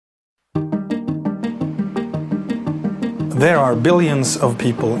There are billions of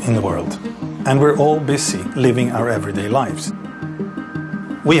people in the world, and we're all busy living our everyday lives.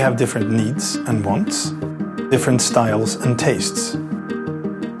 We have different needs and wants, different styles and tastes.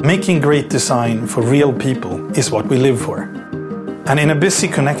 Making great design for real people is what we live for. And in a busy,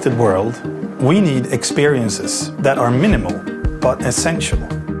 connected world, we need experiences that are minimal but essential.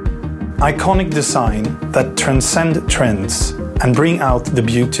 Iconic design that transcend trends and bring out the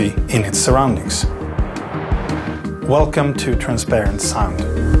beauty in its surroundings. Welcome to Transparent Sound.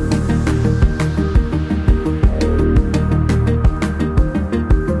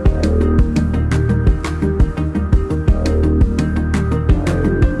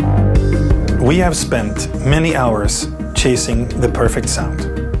 We have spent many hours chasing the perfect sound.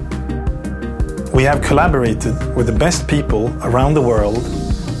 We have collaborated with the best people around the world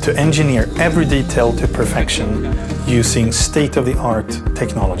to engineer every detail to perfection using state-of-the-art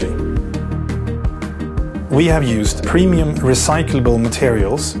technology. We have used premium recyclable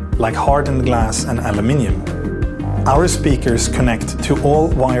materials like hardened glass and aluminium. Our speakers connect to all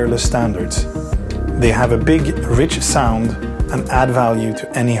wireless standards. They have a big, rich sound and add value to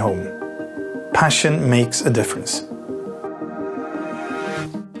any home. Passion makes a difference.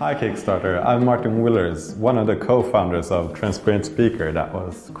 Hi Kickstarter, I'm Martin Willers, one of the co-founders of Transparent Speaker that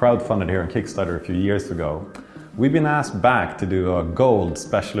was crowdfunded here on Kickstarter a few years ago. We've been asked back to do a gold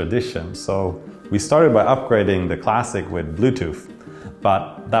special edition, so we started by upgrading the Classic with Bluetooth,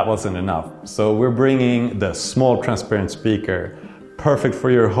 but that wasn't enough. So we're bringing the small transparent speaker, perfect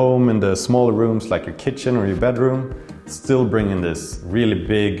for your home in the smaller rooms like your kitchen or your bedroom, still bringing this really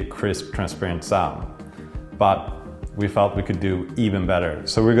big, crisp, transparent sound. But we felt we could do even better.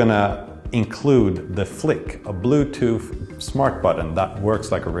 So we're gonna include the Flic, a Bluetooth smart button that works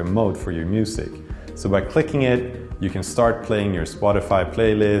like a remote for your music. So by clicking it, you can start playing your Spotify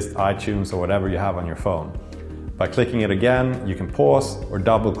playlist, iTunes, or whatever you have on your phone. By clicking it again, you can pause or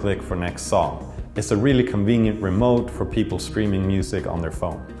double click for next song. It's a really convenient remote for people streaming music on their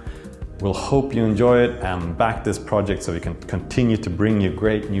phone. We'll hope you enjoy it and back this project so we can continue to bring you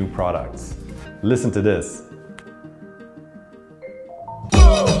great new products. Listen to this.